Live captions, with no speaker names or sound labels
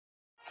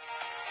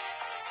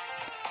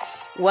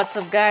What's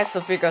up guys,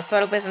 Sophia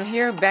Photoplays, I'm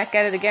here back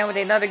at it again with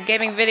another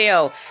gaming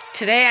video.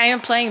 Today I am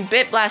playing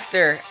Bit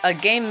Blaster, a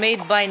game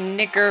made by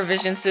Nicker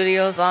Vision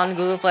Studios on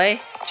Google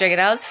Play. Check it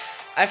out.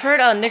 I've heard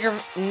of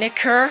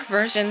Nicker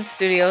Vision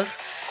Studios,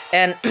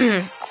 and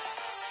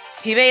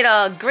he made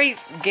great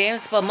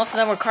games, but most of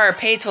them require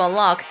pay to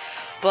unlock,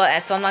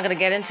 so I'm not going to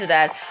get into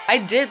that. I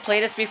did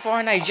play this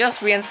before and I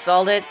just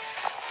reinstalled it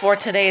for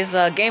today's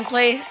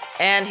gameplay.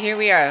 And here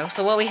we are.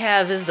 So what we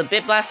have is the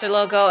Bit Blaster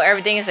logo.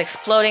 Everything is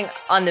exploding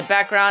on the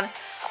background.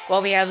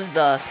 What we have is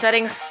the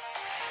settings.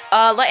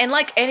 And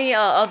like any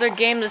other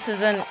game, this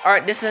is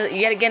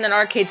yet again an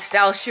arcade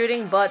style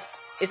shooting, but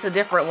it's a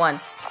different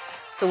one.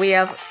 So we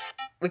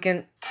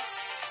can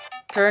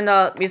turn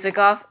the music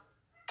off.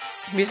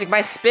 Music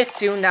by Spiff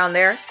Tune down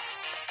there.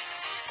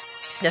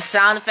 The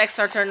sound effects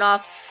are turned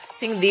off. I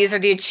think these are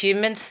the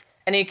achievements,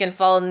 and you can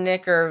follow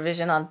Nicker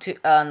Vision on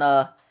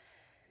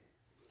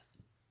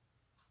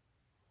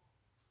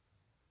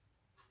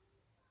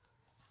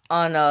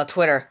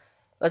Twitter.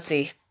 Let's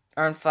see.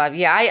 Earn 5.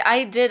 Yeah,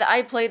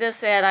 I played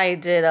this and I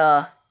did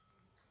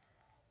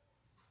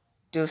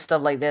do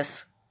stuff like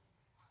this.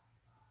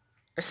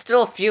 There's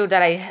still a few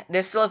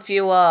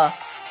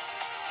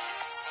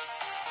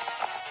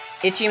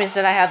achievements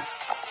that I have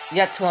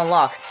yet to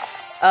unlock.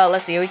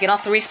 Let's see. We can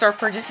also restart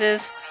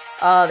purchases.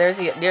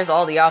 There's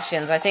all the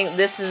options. I think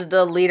this is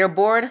the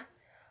leaderboard.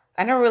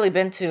 I've never really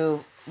been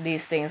to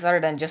these things other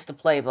than just the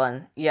play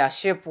button. Yeah,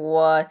 ship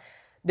what?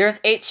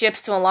 There's 8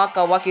 ships to unlock.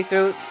 I'll walk you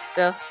through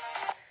the...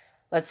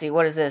 Let's see,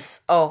 what is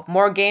this? Oh,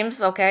 more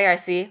games? Okay, I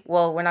see.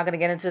 Well, we're not going to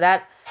get into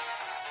that.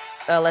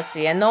 Let's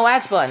see, and no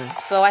ads button.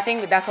 So I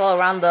think that's all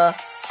around the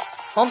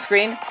home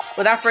screen.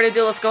 Without further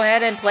ado, let's go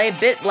ahead and play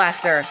Bit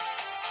Blaster.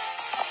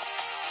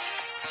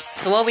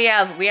 So what we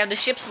have the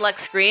ship select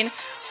screen.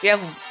 We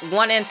have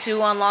 1 and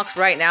 2 unlocked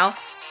right now.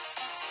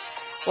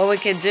 What we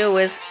could do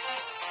is...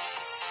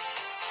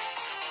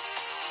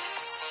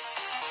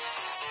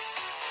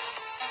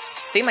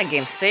 I think my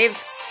game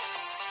saved.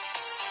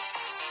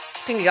 I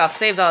think it got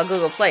saved on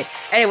Google Play.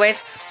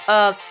 Anyways,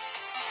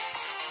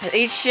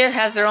 each ship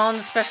has their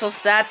own special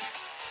stats.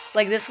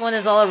 Like this one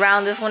is all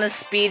around. This one is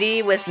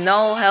speedy with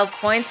no health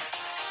points.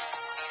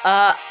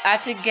 I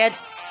have to get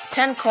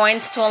 10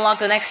 coins to unlock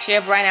the next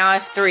ship. Right now I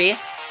have 3.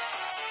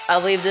 I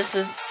believe this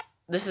is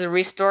a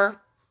restore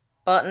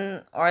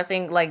button, or I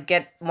think like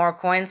get more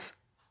coins.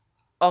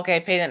 Okay,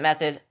 payment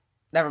method.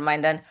 Never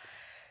mind then.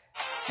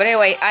 But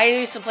anyway, I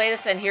used to play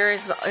this, and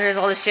here's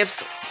all the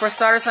ships. For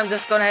starters, I'm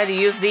just going ahead to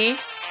use the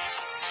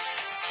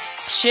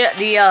ship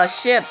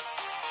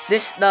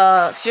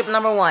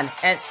number 1,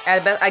 and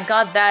I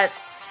got that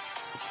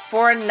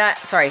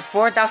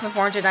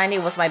 4,490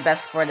 was my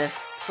best for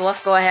this. So let's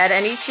go ahead,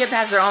 and each ship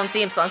has their own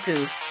theme song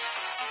too.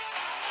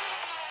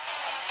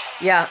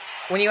 Yeah,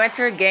 when you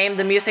enter a game,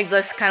 the music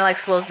just kind of like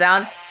slows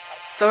down.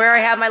 So here I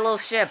have my little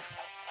ship.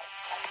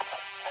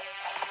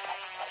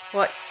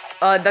 What?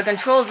 The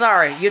controls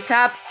are, you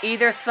tap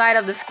either side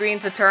of the screen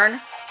to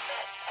turn.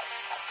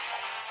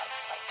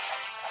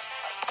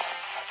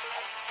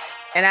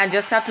 And I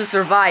just have to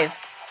survive.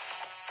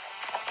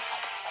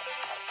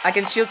 I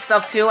can shoot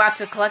stuff too. I have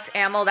to collect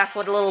ammo. That's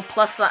what the little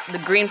the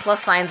green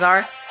plus signs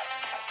are.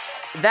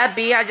 That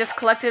B, I just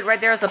collected right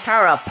there as a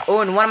power-up.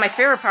 Oh, and one of my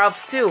favorite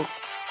power-ups too.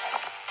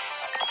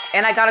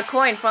 And I got a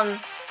coin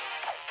from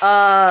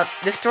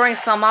destroying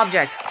some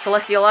objects.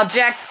 Celestial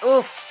objects.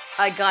 Oof.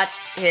 I got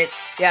hit.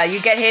 Yeah, you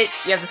get hit,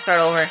 you have to start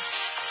over.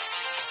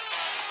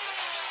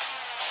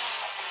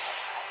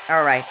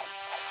 Alright.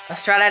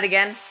 Let's try that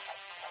again.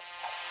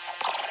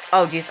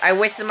 Oh, jeez, I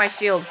wasted my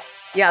shield.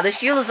 Yeah, the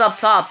shield is up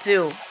top,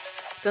 too.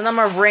 The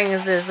number of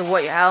rings is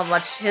how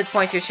much hit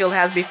points your shield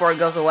has before it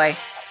goes away.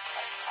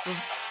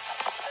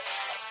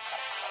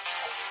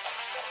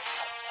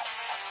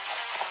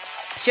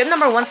 Ship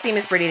number 1's theme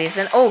is pretty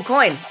decent. Oh,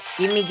 coin!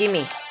 Gimme,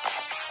 gimme.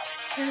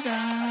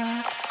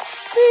 Ta-da.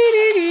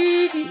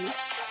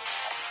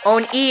 Oh,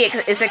 and E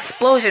is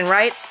explosion,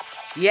 right?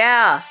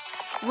 Yeah.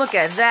 Look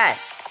at that.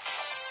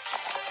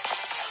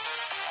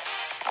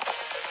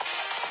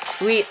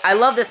 Sweet. I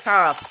love this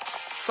power-up.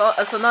 So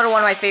it's another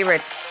one of my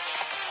favorites.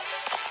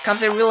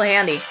 Comes in real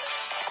handy.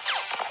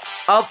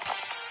 Oh,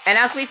 and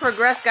as we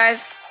progress,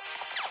 guys,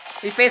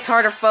 we face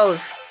harder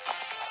foes.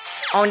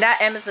 Oh, and that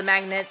M is the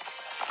magnet.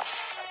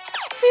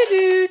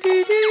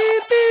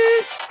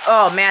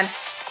 Oh, man.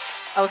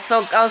 I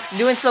was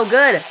doing so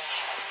good.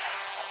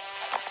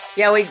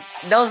 Yeah,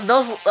 those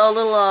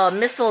little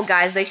missile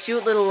guys, they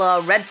shoot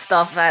little red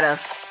stuff at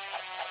us.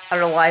 I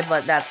don't know why,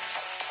 but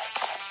that's...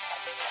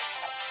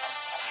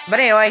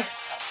 But anyway,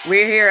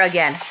 we're here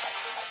again.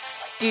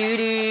 Do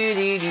do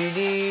do do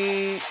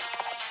do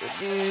do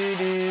do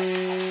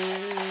do.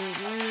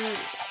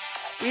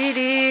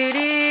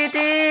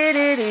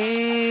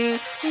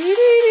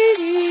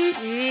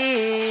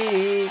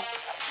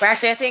 But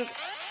actually, I think,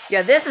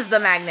 yeah, this is the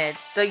magnet.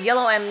 The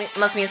yellow M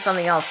must mean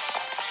something else.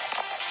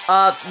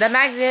 The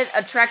magnet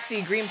attracts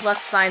the green plus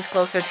signs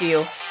closer to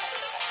you.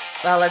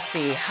 Well, let's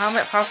see. How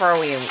far are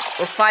we?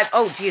 We're 5.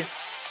 Oh, jeez.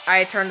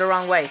 I turned the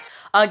wrong way.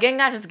 Again,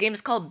 guys, this game is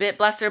called Bit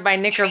Blaster by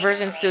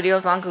Nickervision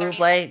Studios on Google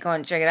Play. Go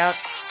and check it out.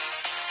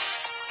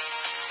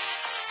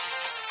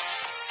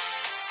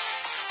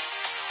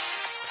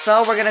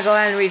 So we're gonna go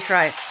ahead and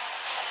retry.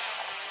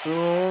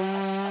 Boom.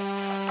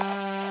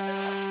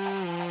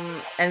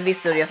 NV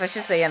Studios. I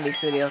should say NV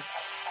Studios.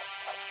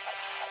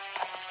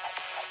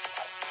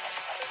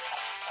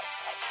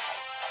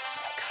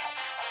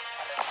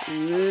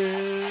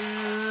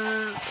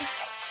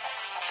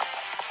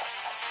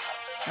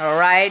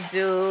 Alright,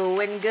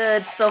 doing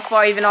good so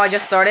far, even though I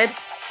just started.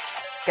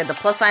 Get the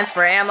plus signs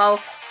for ammo.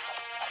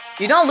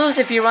 You don't lose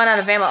if you run out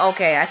of ammo.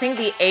 Okay, I think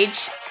the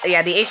H...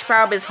 Yeah, the H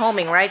power-up is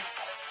homing, right?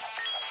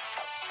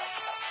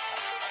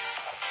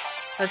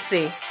 Let's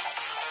see.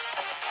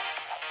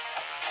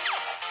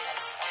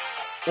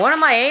 What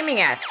am I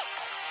aiming at?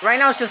 Right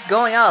now it's just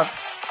going up.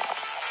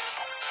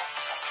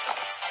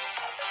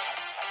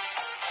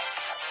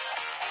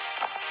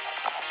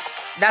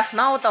 That's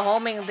not what the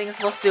homing thing is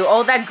supposed to do.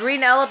 Oh, that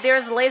green L up there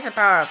is a laser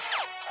power-up.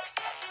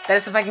 That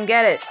is if I can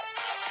get it.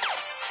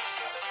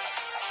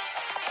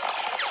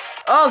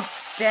 Oh,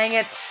 dang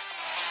it.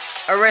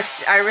 I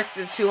risked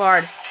it too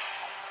hard.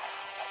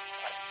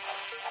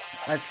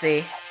 Let's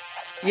see.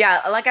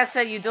 Yeah, like I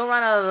said, you don't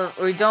run out of,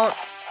 or you don't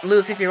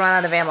lose if you run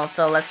out of ammo.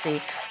 So let's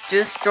see.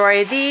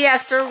 Destroy the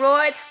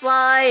asteroids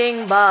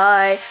flying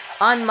by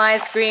on my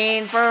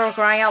screen, for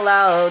crying out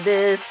loud.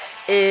 This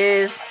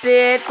is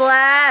Bit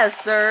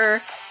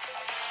Blaster.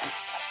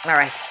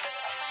 Alright.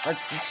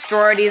 Let's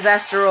destroy these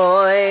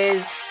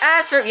asteroids.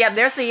 Yep,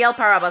 there's the yell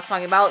power up I was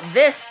talking about.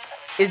 This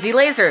is the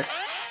laser.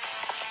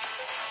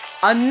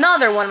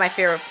 Another one of my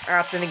favorite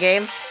power-ups in the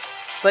game.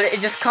 But it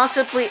just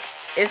constantly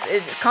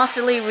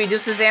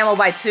reduces ammo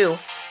by 2.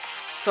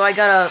 So I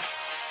gotta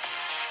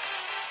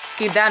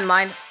keep that in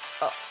mind.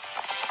 Oh.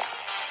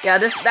 Yeah,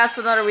 that's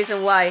another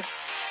reason why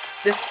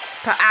this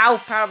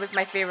power-up is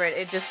my favorite.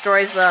 It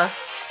destroys the...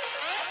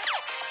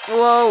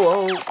 Whoa,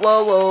 whoa,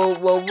 whoa, whoa,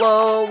 whoa,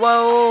 whoa,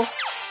 whoa.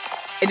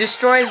 It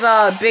destroys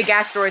big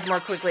asteroids more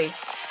quickly.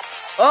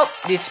 Oh,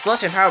 the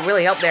explosion power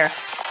really helped there.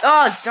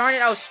 Oh, darn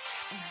it.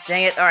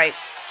 Dang it. Alright.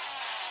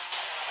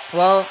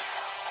 Well,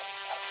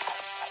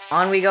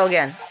 on we go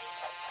again.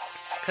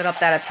 Cut up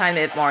that a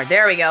tiny bit more.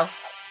 There we go.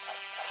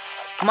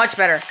 Much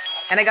better.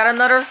 And I got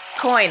another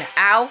coin.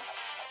 Ow.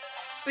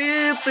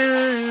 Boo,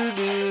 boo,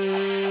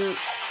 boo.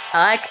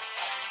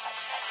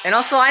 And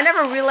also, I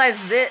never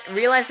realized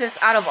this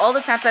out of all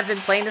the times I've been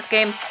playing this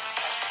game.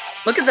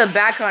 Look at the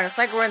background. It's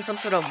like we're in some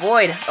sort of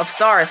void of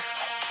stars.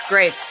 It's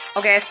great.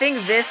 Okay, I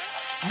think this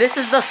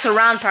is the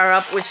surround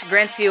power-up, which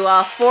grants you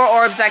 4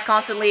 orbs that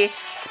constantly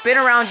spin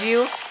around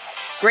you.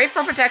 Great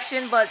for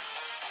protection, but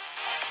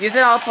use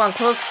it up on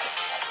close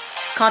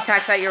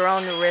contacts at your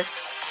own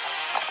risk,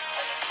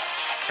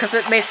 because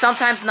it may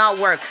sometimes not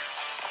work.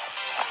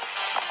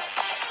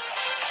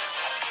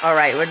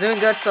 Alright, we're doing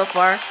good so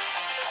far.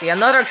 See,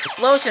 another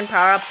explosion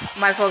power-up.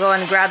 Might as well go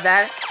and grab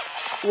that.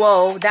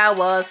 Whoa, that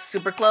was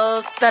super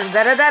close.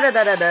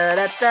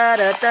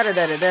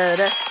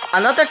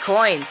 Another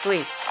coin,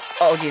 sweet.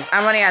 Oh jeez,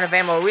 I'm running out of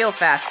ammo real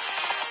fast.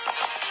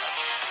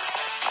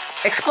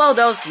 Explode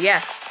those,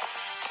 yes.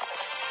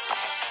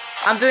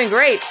 I'm doing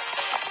great.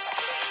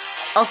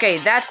 Okay,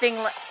 that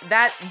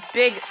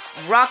big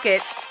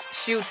rocket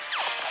shoots,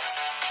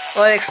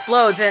 well, it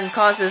explodes and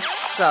causes,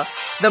 so,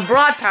 the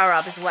broad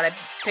power-up is what I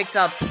picked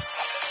up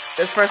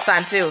the first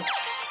time, too.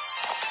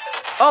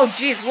 Oh,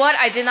 jeez, what?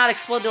 I did not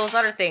explode those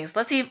other things.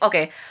 Let's see if,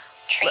 okay,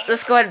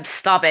 let's go ahead and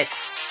stop it.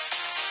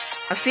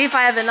 Let's see if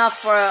I have enough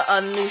for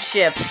a new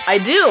ship. I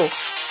do!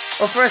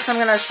 Well, first I'm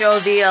gonna show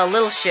the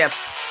little ship.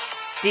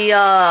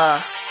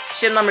 The,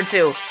 ship number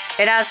 2.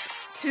 It has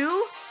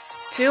 2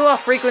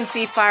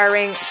 frequency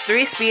firing,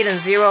 3 speed, and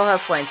 0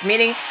 health points.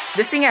 Meaning,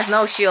 this thing has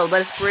no shield, but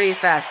it's pretty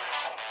fast.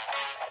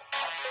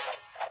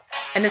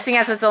 And this thing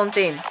has its own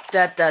theme.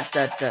 Da da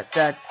da da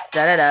da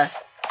da da da.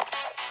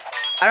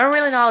 I don't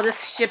really know how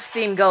this ship's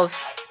theme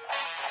goes.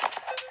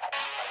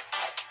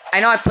 I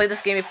know I played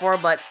this game before,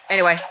 but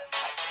anyway.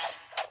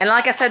 And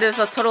like I said, there's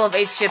a total of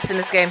 8 ships in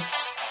this game.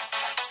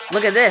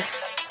 Look at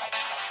this.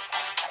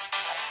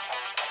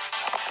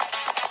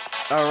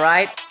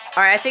 Alright.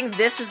 Alright, I think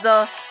this is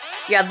the...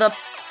 Yeah, the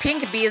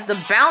pink bee is the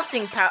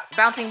bouncing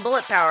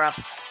bullet power-up.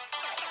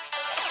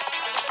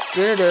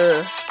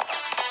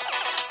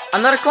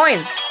 Another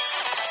coin.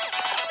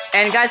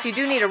 And guys, you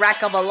do need to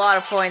rack up a lot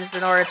of coins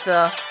in order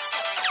to...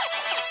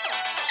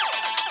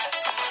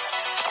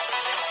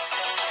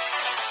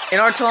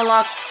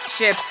 unlock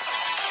ships.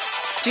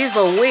 Jeez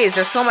Louise,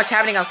 there's so much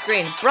happening on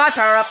screen. Broad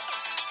power-up.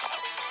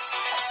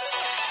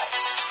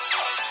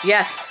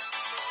 Yes.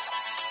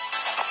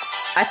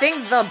 I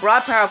think the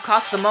broad power-up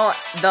costs the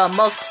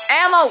most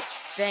ammo.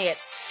 Dang it.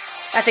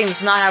 That thing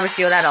does not have a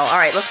shield at all.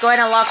 Alright, let's go ahead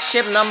and unlock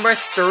ship number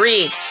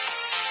 3.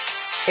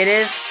 It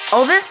is...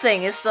 Oh, this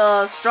thing is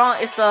the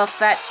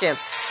fat ship.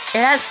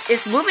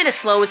 Its movement is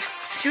slow, its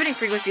shooting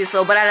frequency is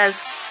slow, but it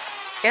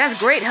has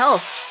great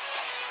health.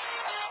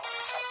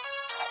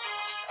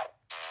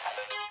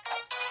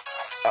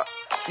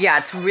 Yeah,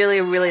 it's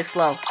really, really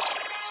slow.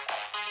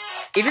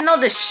 Even though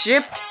the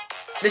ship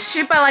the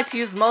ship I like to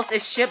use most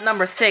is ship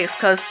number 6,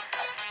 because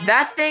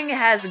that thing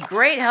has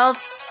great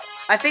health.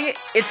 I think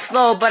it's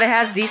slow, but it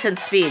has decent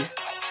speed.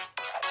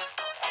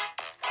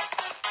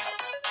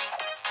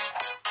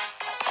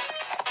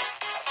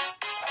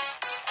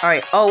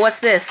 Alright, oh,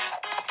 what's this?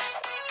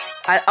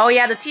 Oh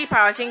yeah, the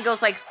T-Power, I think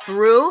goes like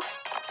through.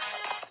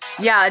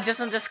 Yeah, it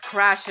doesn't just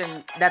crash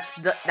and that's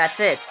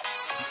it.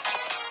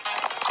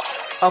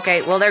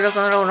 Okay, well there goes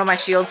another one of my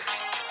shields.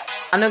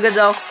 I'm no good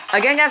though.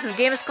 Again guys, this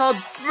game is called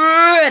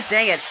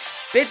dang it,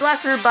 Bit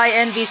Blaster by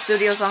NV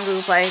Studios on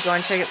Google Play. Go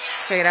and check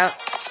it out.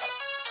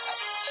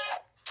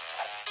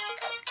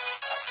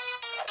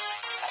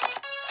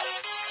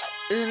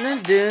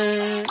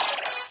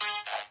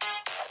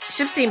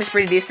 Ship's theme is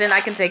pretty decent.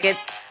 I can take it.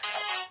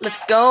 Let's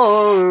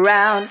go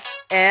around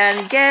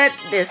and get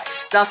this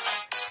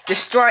stuff.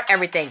 Destroy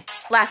everything.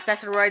 Blast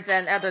asteroids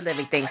and other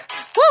living things.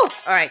 Woo!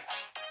 Alright.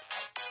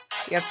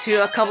 We have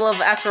a couple of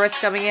asteroids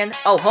coming in.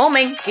 Oh,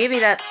 homing! Give me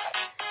that.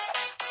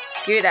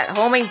 Give me that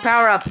homing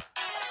power up.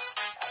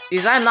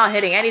 Because I'm not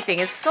hitting anything.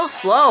 It's so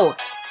slow.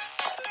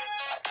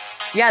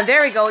 Yeah,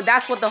 there we go.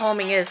 That's what the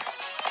homing is.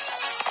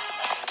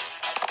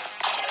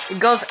 It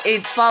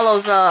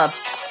follows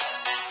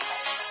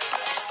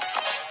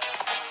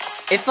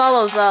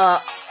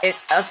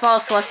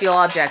celestial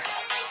objects.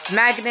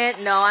 Magnet,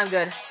 no, I'm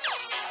good.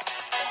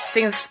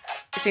 This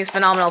thing's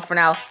phenomenal for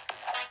now.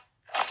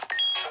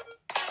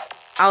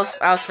 I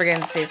was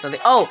forgetting to say something.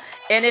 Oh,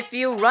 and if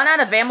you run out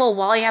of ammo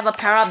while you have a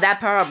power-up,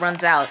 that power-up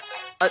runs out.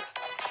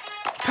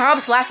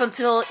 Power-ups last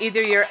until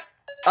either your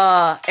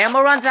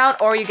ammo runs out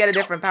or you get a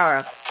different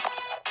power-up.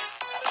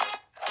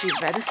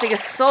 Jeez, man, this thing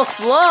is so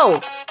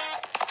slow.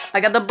 I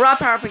got the broad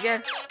power-up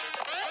again.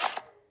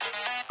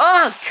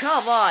 Oh,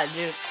 come on,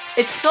 dude.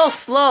 It's so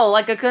slow,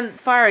 like I couldn't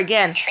fire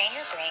again. Train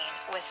your brain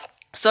with...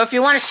 So if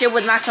you want a ship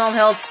with maximum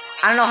health,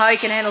 I don't know how you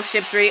can handle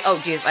ship 3. Oh,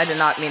 jeez, I did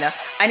not mean to.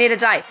 I need to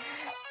die.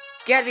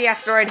 Get me,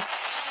 asteroid.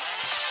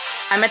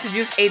 I meant to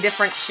choose a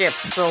different ship,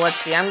 so let's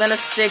see. I'm gonna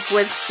stick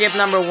with ship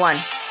number 1.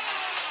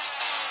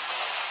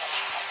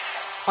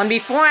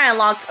 Before I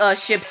unlocked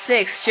ship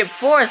 6, ship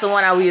 4 is the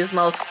one I will use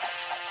most.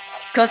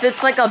 Because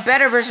it's like a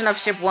better version of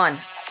ship 1.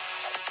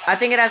 I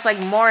think it has like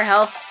more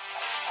health.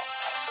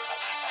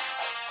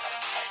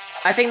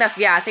 I think that's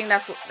the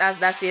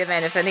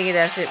advantage. I think it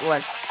has ship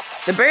 1.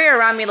 The barrier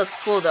around me looks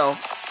cool though.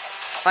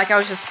 Like I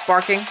was just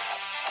sparking.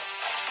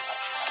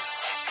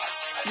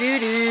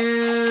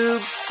 Doo-doo.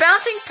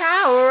 Bouncing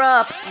power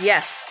up.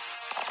 Yes.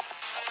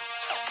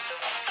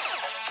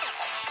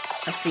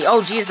 Let's see.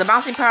 Oh, geez. The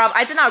bouncing power up.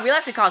 I did not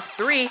realize it costs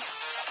 3.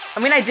 I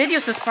mean, I did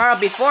use this power up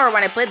before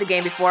when I played the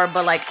game before,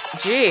 but like,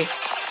 gee.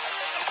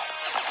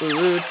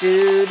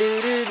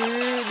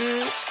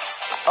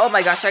 Oh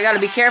my gosh. I gotta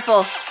be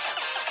careful.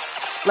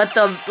 Let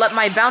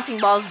my bouncing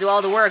balls do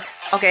all the work.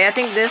 Okay, I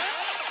think this.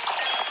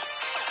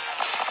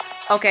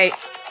 Okay.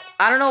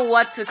 I don't know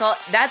what to call it.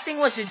 That thing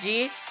was a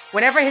G.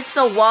 Whenever it hits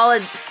a wall,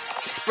 it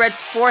spreads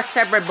 4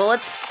 separate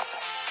bullets.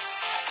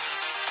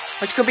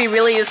 Which could be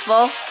really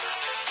useful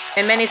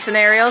in many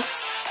scenarios.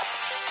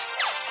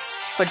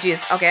 But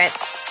jeez, okay.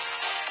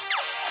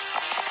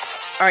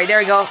 Alright, there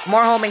we go.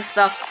 More homing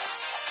stuff.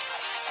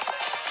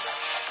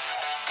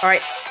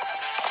 Alright.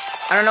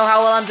 I don't know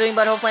how well I'm doing,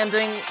 but hopefully I'm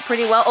doing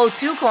pretty well. Oh,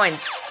 2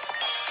 coins.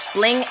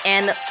 Bling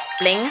and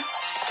bling.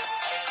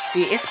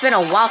 See, it's been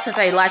a while since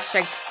I last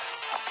checked.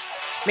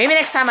 Maybe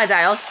next time I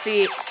die, I'll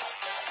see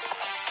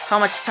how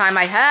much time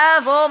I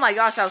have. Oh my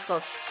gosh, that was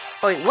close.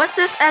 Oh, wait, what's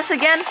this S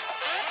again?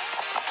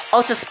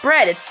 Oh, it's a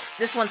spread. It's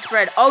this one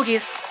spread. Oh,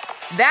 geez.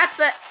 That's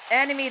an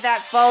enemy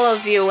that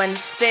follows you and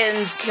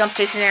becomes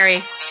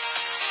stationary.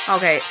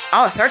 Okay.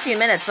 Oh, 13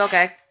 minutes.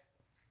 Okay.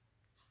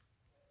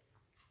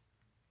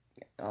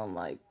 Oh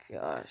my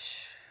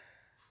gosh.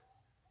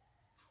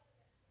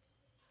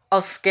 Oh,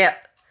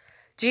 skip.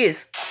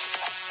 Jeez.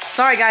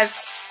 Sorry, guys.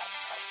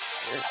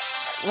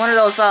 It's one of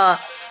those,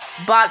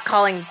 bot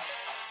calling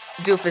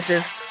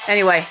doofuses.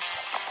 Anyway.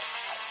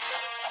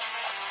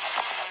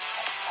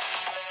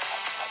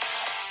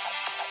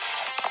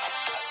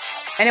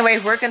 Anyway,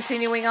 we're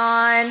continuing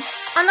on.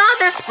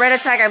 Another spread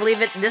attack. I believe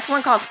this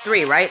one costs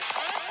 3, right?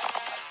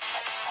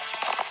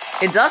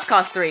 It does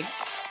cost 3.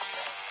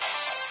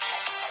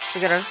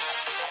 We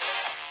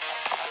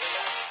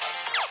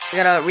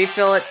gotta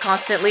refill it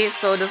constantly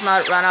so it does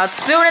not run out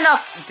soon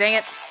enough. Dang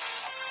it.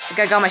 I think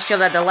I got my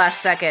shield at the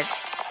last second.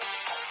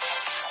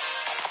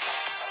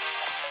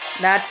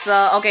 That's,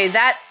 okay,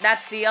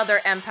 that's the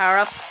other M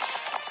power-up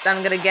that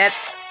I'm gonna get.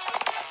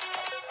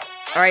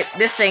 Alright,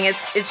 this thing, it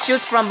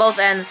shoots from both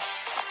ends.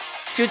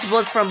 Shoots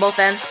bullets from both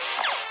ends.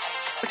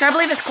 Which I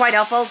believe is quite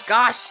helpful.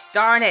 Gosh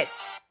darn it.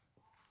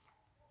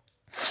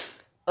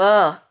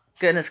 Ugh,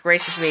 goodness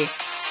gracious me.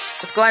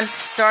 Let's go ahead and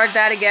start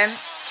that again.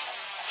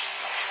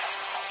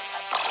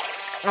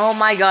 Oh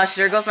my gosh,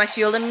 there goes my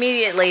shield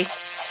immediately.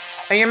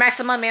 And your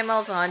maximum ammo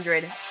is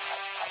 100.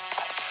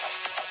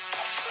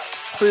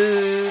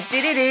 Boo,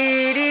 dee dee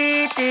dee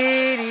dee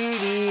dee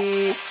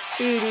dee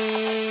dee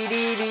dee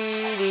dee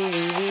dee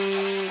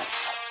dee.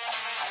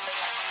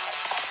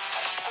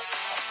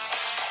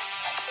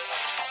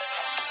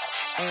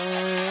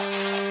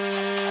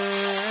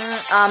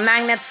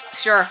 Magnets,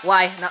 sure.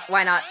 Why?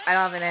 Why not? I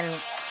don't have any.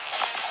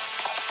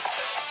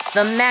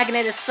 The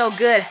magnet is so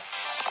good.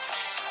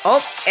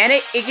 Oh, and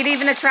it can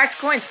even attract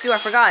coins too. I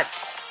forgot.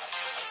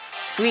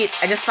 Sweet.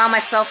 I just found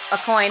myself a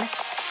coin.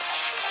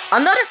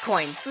 Another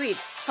coin. Sweet.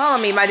 Follow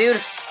me, my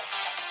dude.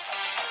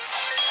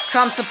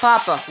 Come to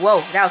Papa.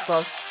 Whoa, that was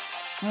close.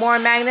 More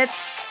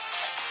magnets.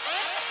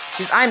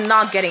 Jeez, I'm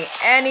not getting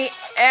any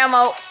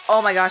ammo.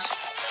 Oh my gosh.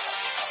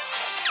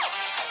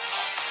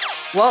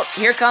 Well,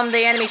 here come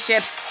the enemy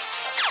ships.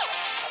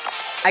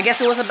 I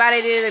guess it was a bad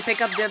idea to pick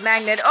up the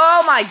magnet.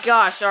 Oh my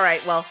gosh.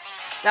 Alright, well,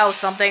 that was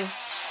something.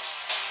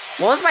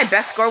 What was my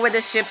best score with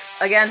the ships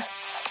again?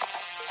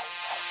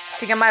 I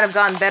think I might have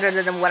gotten better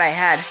than what I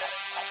had.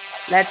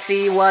 Let's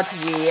see what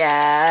we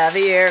have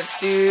here.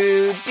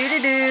 Do do do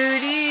do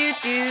do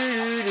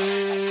do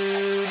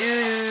do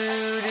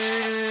do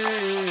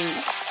do.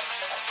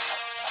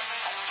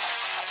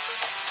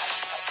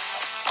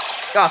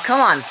 Oh,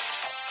 come on.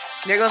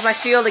 There goes my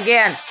shield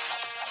again.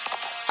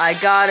 I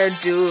gotta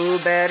do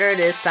better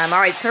this time.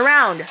 Alright,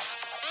 surround.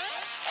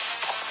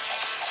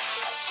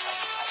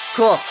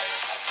 Cool.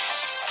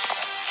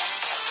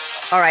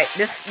 Alright,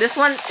 this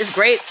one is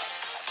great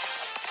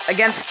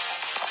against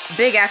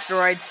big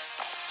asteroids.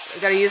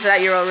 You gotta use it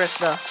at your own risk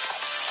though.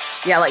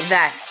 Yeah, like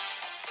that.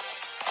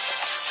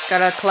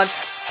 Gotta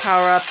collect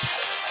power-ups.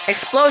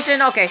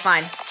 Explosion, okay,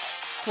 fine.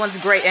 This one's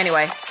great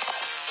anyway.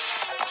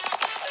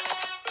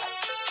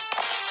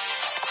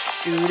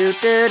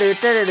 Okay,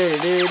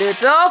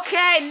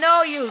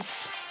 no, you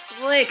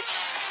slick.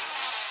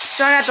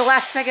 Shot at the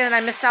last second and I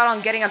missed out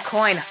on getting a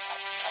coin.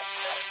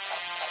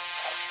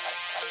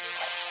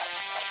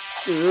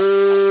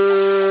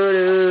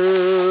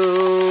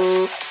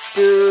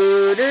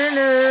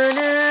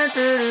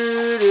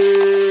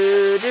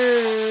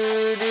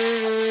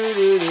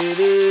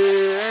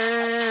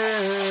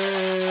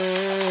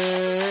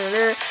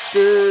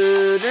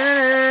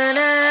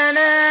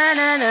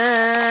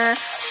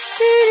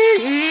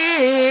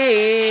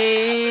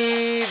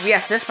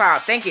 Yes, this power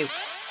up. Thank you.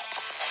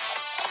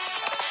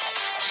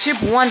 Ship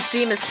 1's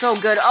theme is so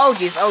good. Oh,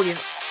 jeez. Oh, jeez.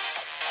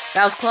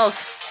 That was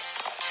close.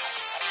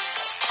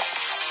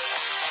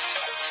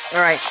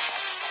 Alright.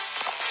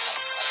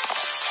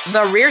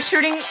 The rear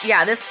shooting,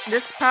 yeah,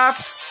 this power up,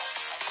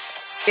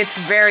 it's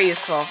very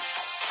useful.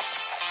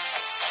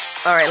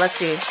 Alright, let's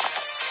see.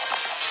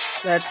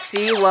 Let's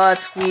see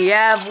what we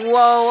have.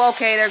 Whoa,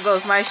 okay, there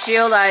goes my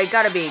shield. I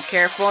gotta be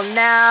careful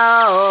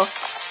now.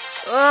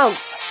 Oh.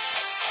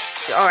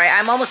 Alright,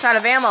 I'm almost out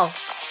of ammo.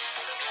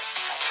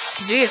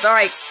 Jeez,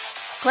 alright.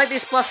 Collect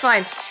these plus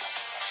signs.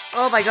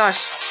 Oh my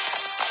gosh.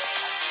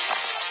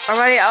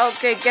 Alrighty,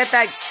 okay, get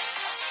that.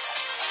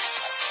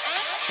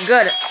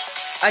 Good.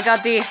 I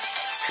got the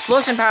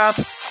explosion power up.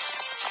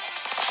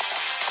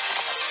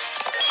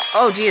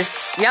 Oh jeez.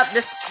 Yep,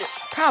 this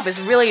power up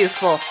is really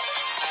useful.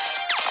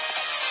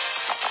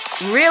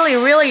 Really,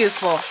 really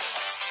useful.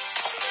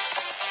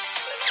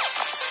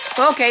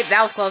 Okay,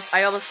 that was close.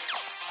 I almost...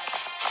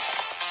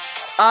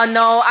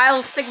 no,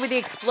 I'll stick with the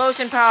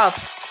explosion power-up.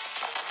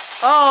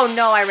 Oh,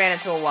 no, I ran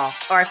into a wall.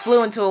 Or I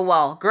flew into a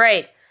wall.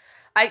 Great.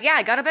 Yeah,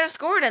 I got a better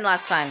score than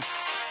last time.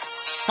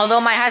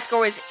 Although my high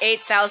score is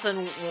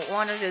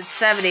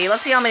 8,170.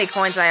 Let's see how many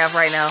coins I have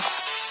right now.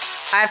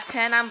 I have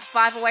 10. I'm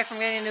 5 away from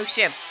getting a new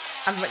ship.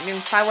 I'm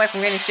 5 away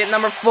from getting ship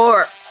number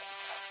 4.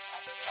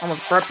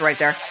 Almost burped right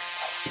there.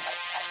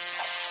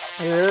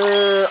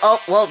 Oh,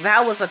 well,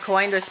 that was a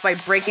coin just by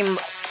breaking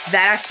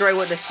that asteroid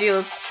with the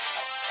shield.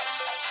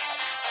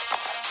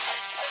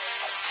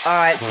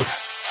 Alright.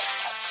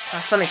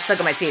 Something stuck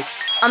in my teeth.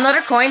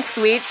 Another coin,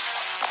 sweet.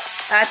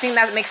 I think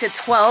that makes it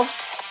 12.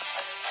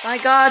 I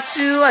got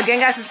 2. Again,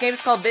 guys, this game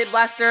is called Bit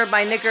Blaster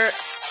by Nicker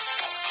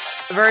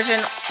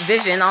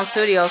Vision on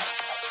Studios.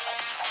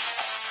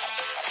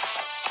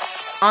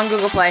 On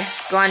Google Play.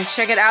 Go on,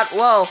 check it out.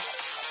 Whoa.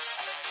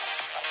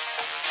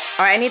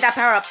 Alright, I need that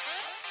power up.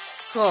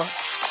 Cool.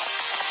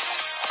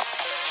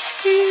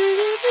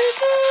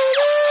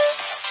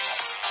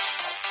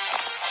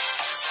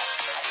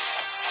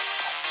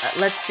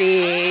 Let's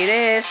see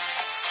this.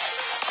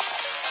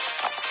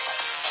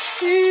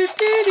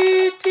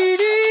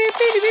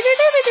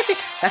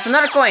 That's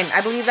another coin. I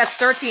believe that's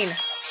 13.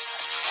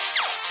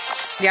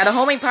 Yeah, the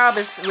homing power-up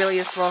is really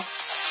useful.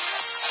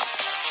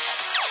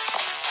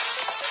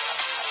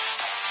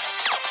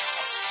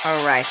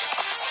 Alright.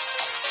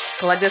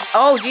 Collect this.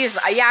 Oh, jeez.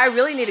 Yeah, I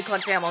really need to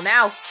collect ammo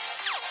now.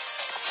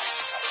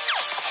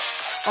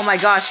 Oh my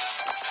gosh.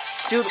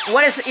 Dude,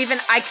 what is even...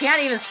 I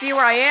can't even see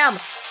where I am.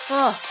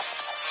 Oh,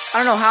 I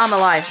don't know how I'm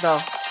alive,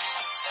 though.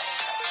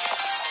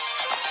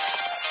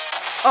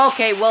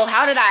 Okay, well,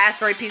 how did that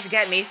asteroid piece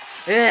get me?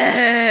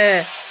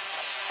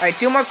 Alright,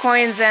 2 more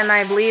coins, and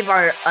I believe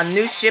a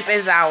new ship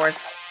is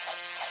ours.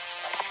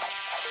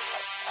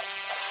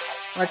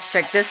 Let's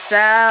check this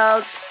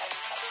out.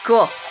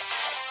 Cool.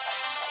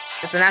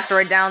 There's an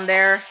asteroid down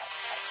there.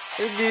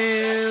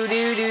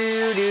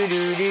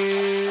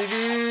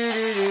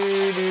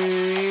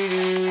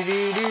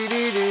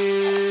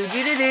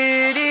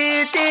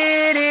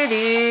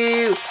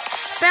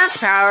 Bounce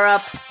power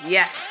up.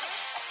 Yes.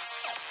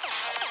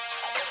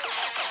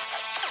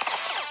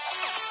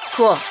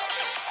 Cool.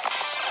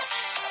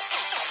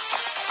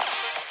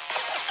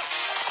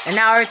 And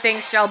now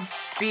everything shall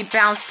be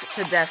bounced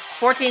to death.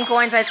 14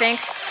 coins, I think.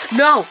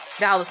 No!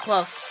 That was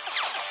close.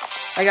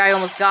 That guy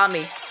almost got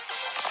me.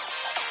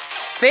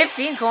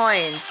 15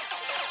 coins.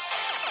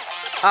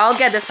 I'll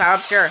get this power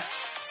up, sure.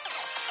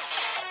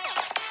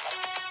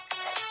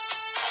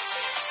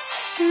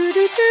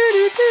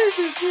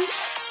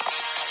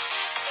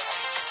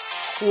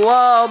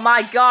 Whoa,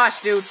 my gosh,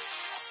 dude.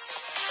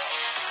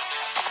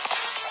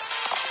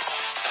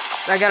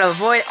 I gotta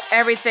avoid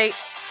everything.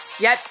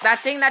 Yep,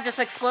 that thing that just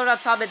exploded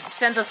up top, it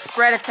sends a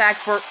spread attack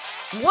for...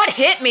 What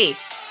hit me?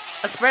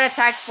 A spread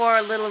attack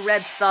for little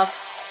red stuff.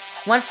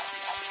 One...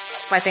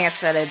 I think I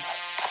said it.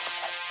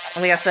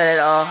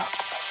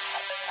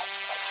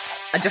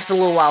 Just a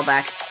little while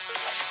back.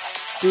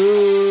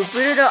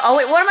 Oh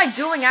wait, what am I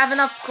doing? I have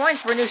enough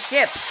coins for a new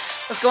ship.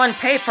 Let's go and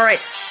pay for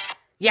it.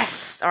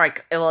 Yes!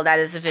 Alright, well that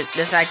is if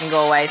this I can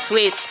go away.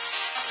 Sweet.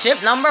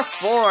 Ship number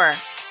 4.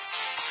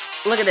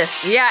 Look at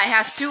this. Yeah, it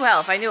has 2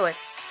 health. I knew it.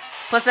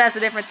 Plus that's a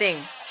different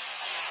thing.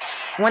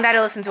 One that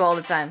I listen to all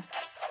the time.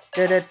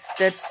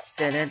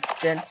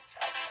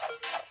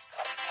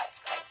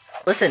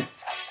 Listen.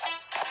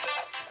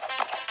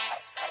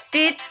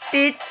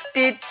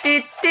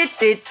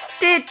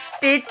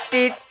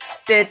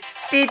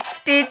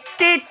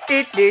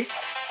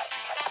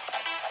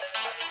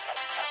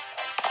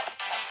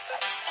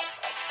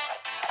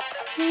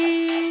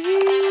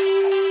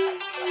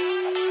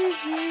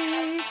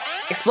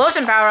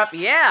 Explosion power up,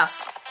 yeah.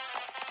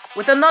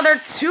 With another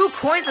 2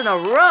 coins in a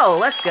row.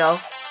 Let's go.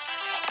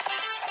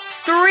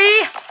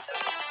 3.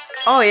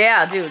 Oh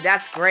yeah, dude,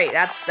 that's great.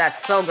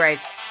 That's so great.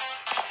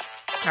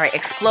 All right,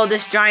 explode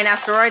this giant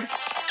asteroid.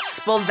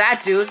 Explode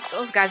that dude.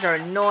 Those guys are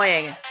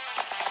annoying.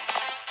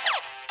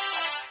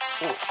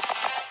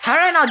 How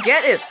did I not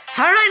get it?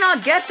 How did I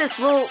not get this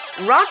little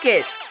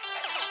rocket?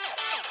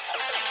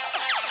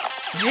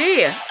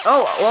 Gee.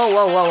 Oh,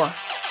 whoa.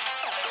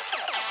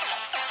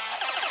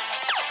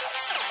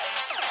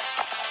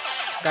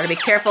 Gotta be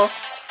careful.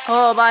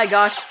 Oh my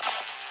gosh.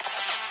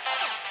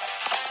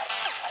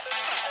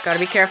 Gotta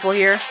be careful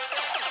here.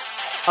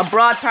 A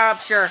broad power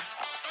up, sure.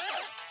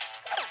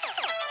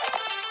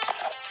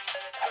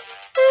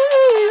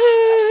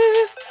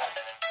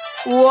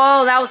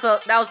 Whoa, that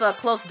was a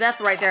close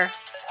death right there.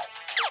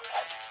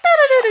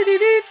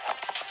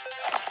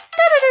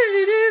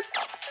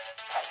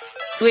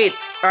 Sweet.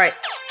 All right.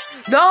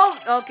 No.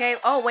 Okay.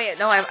 Oh wait.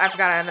 No, I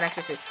forgot. I have an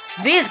extra 2.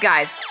 These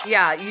guys.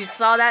 Yeah, you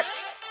saw that.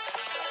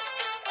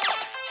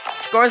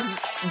 Score's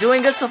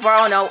doing good so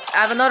far. Oh no, I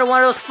have another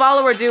one of those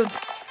follower dudes.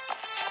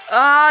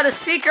 Ah, the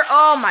Seeker.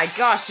 Oh my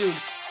gosh, dude.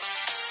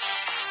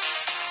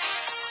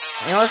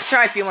 You know, let's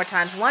try a few more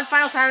times. One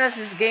final time.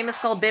 This game is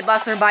called Bit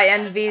Blaster by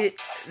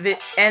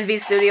NV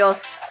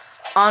Studios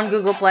on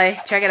Google Play.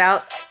 Check it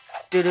out.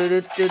 Do do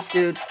do do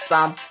do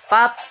bum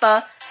ba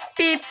ba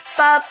beep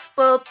ba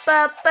boop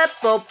ba ba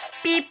boop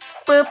beep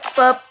boop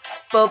ba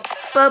boop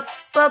ba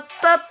ba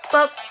ba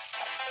ba.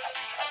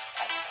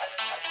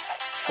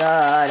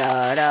 Da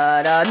da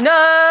da da. No,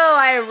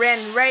 I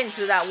ran right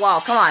into that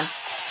wall.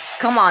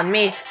 Come on,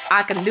 me.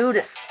 I can do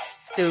this.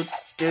 Do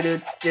do do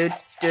do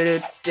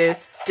do do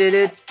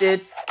do do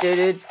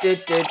do do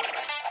do.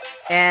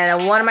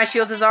 And one of my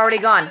shields is already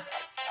gone.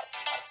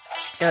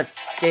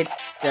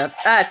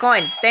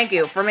 Coin. Thank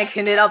you for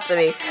making it up to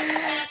me.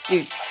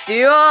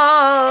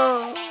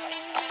 Oh,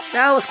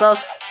 that was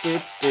close. Da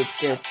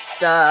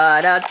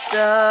da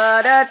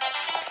da da.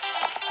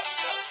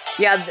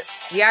 Yeah,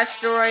 the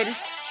asteroid.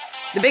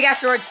 The big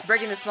asteroid's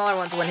breaking the smaller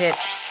ones one hit.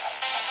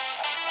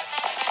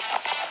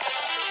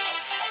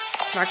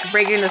 Not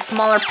breaking the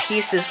smaller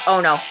pieces. Oh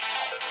no.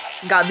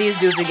 Got these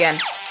dudes again.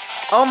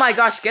 Oh my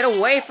gosh, get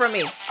away from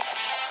me.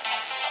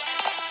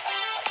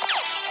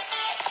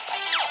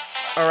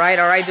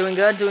 Alright, doing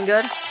good.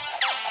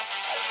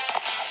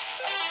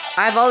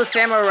 I have all the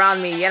stamina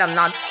around me, yet I'm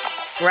not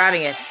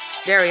grabbing it.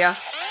 There we go.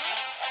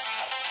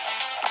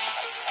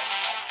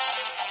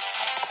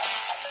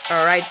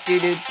 Alright,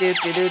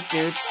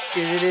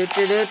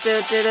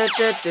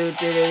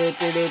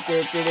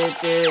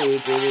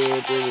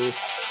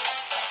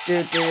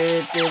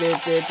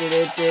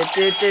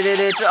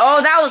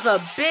 Oh, that was a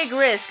big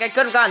risk. I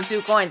could have gotten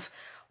 2 coins.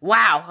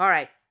 Wow.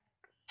 Alright.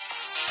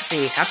 Let's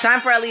see. Have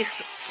time for at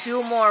least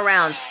 2 more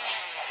rounds.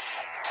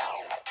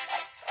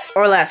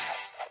 Or less.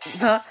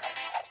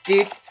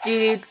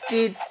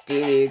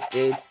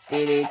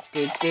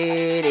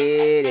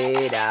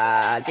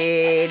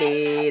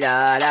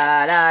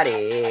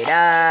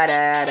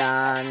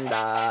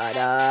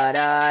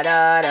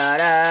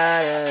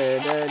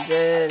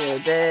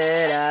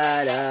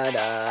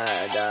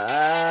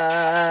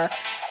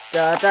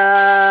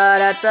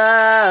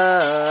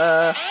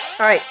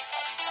 Alright.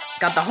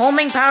 Got the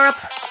homing power up,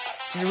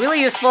 which is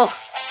really useful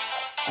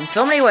in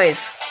so many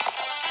ways.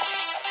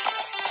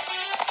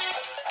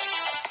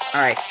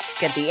 Alright,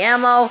 get the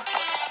ammo.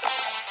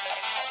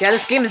 Yeah,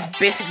 this game is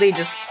basically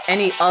just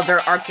any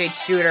other arcade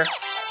shooter.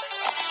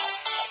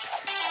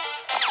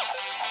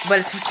 but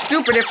it's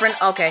super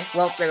different. Okay,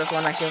 well, there goes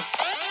one my shield.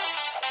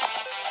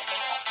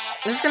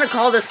 I'm just gonna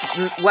call this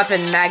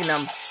weapon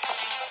Magnum,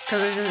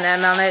 because there's an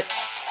M on it.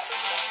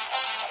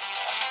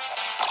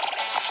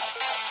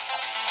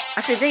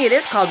 Actually, I think it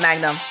is called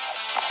Magnum.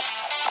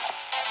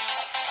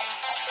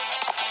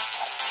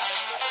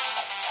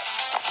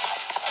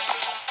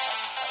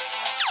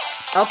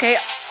 Okay.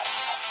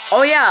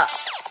 Oh yeah,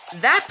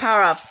 that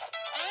power-up.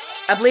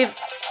 I believe,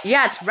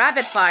 yeah, it's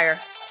rapid fire.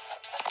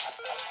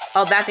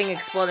 Oh, that thing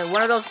exploded.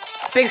 One of those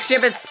big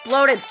ships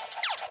exploded.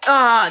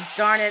 Ah, oh,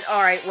 darn it.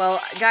 Alright,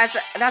 well, guys,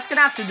 that's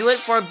gonna have to do it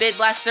for Bit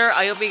Blaster.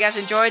 I hope you guys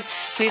enjoyed.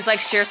 Please like,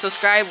 share,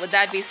 subscribe. With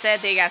that being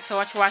said, thank you guys so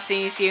much for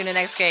watching. See you in the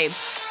next game.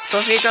 So,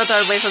 Fico,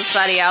 Third Place of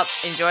Society out.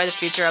 Enjoy the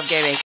future of gaming.